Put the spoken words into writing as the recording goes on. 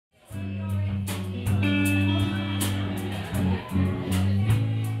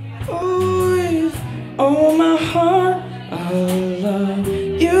Oh, my heart, I love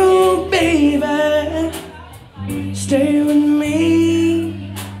you, baby. Stay with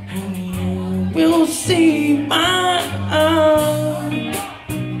me, and you will see my arms.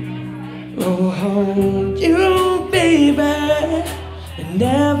 I'll hold you, baby, and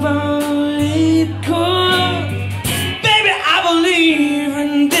never let go. Baby, I believe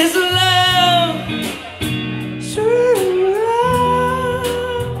in this love, sweet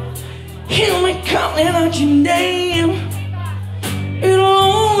love. Hear me calling out your name. It'll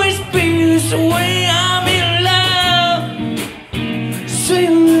always be this way. I'm in love, sweet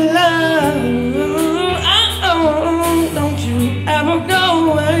love. Oh, don't you ever go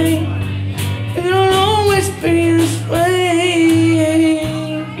away. It'll always be this way.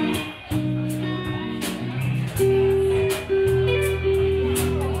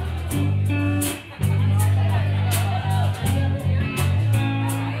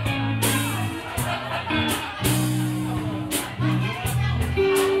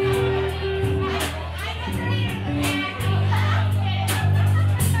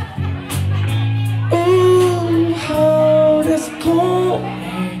 Ooh, how this pull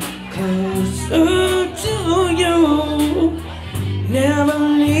me closer to you. Never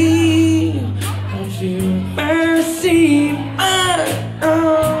leave, don't you mercy my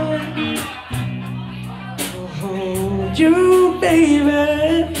arm. I'll hold you, baby,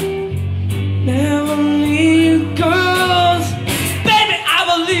 never leave, 'cause baby, I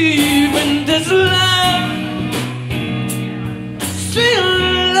believe in this love, sweet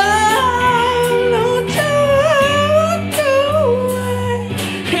love. Don't you ever go away.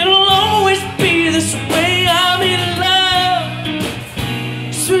 It'll always be this way. I'm in love,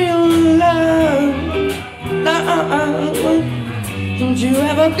 sweet love. Don't you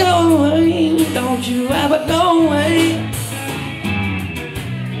ever go away. Don't you ever go away.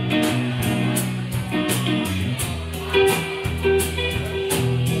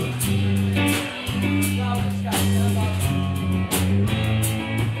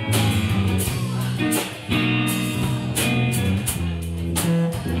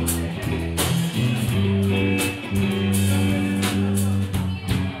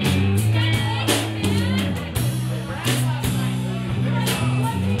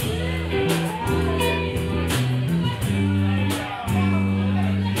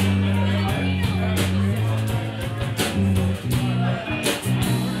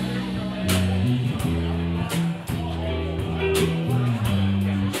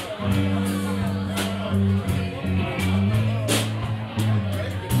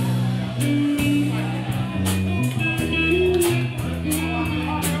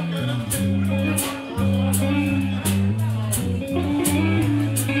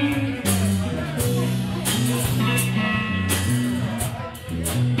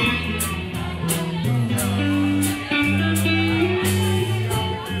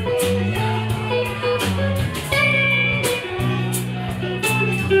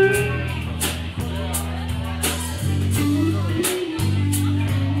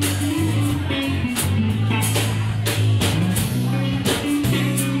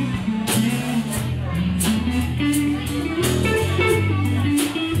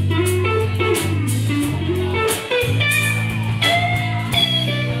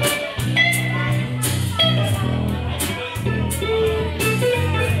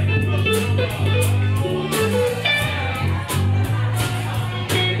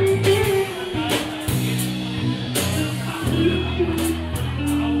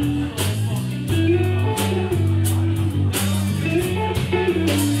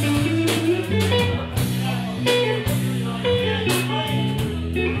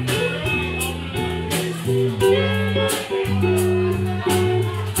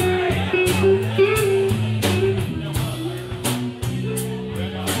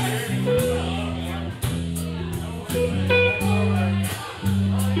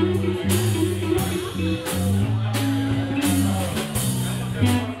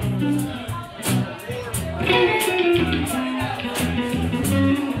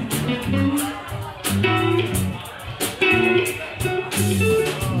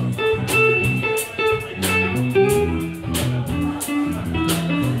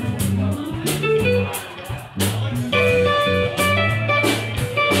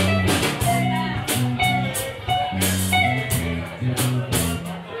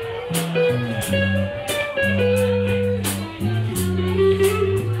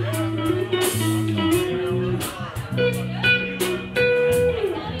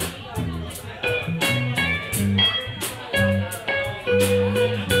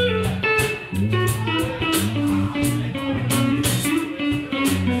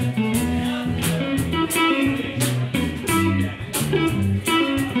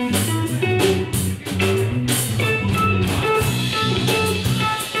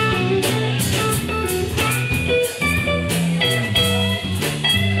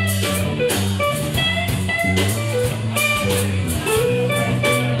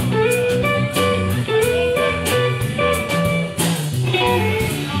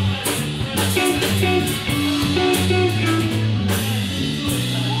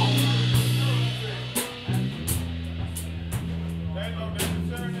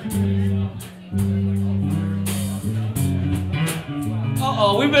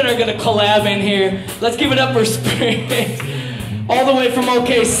 we better get a collab in here. Let's give it up for Spring. All the way from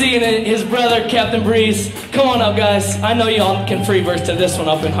OKC and his brother, Captain Breeze. Come on up, guys. I know y'all can free verse to this one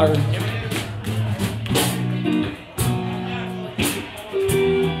up in Harvard.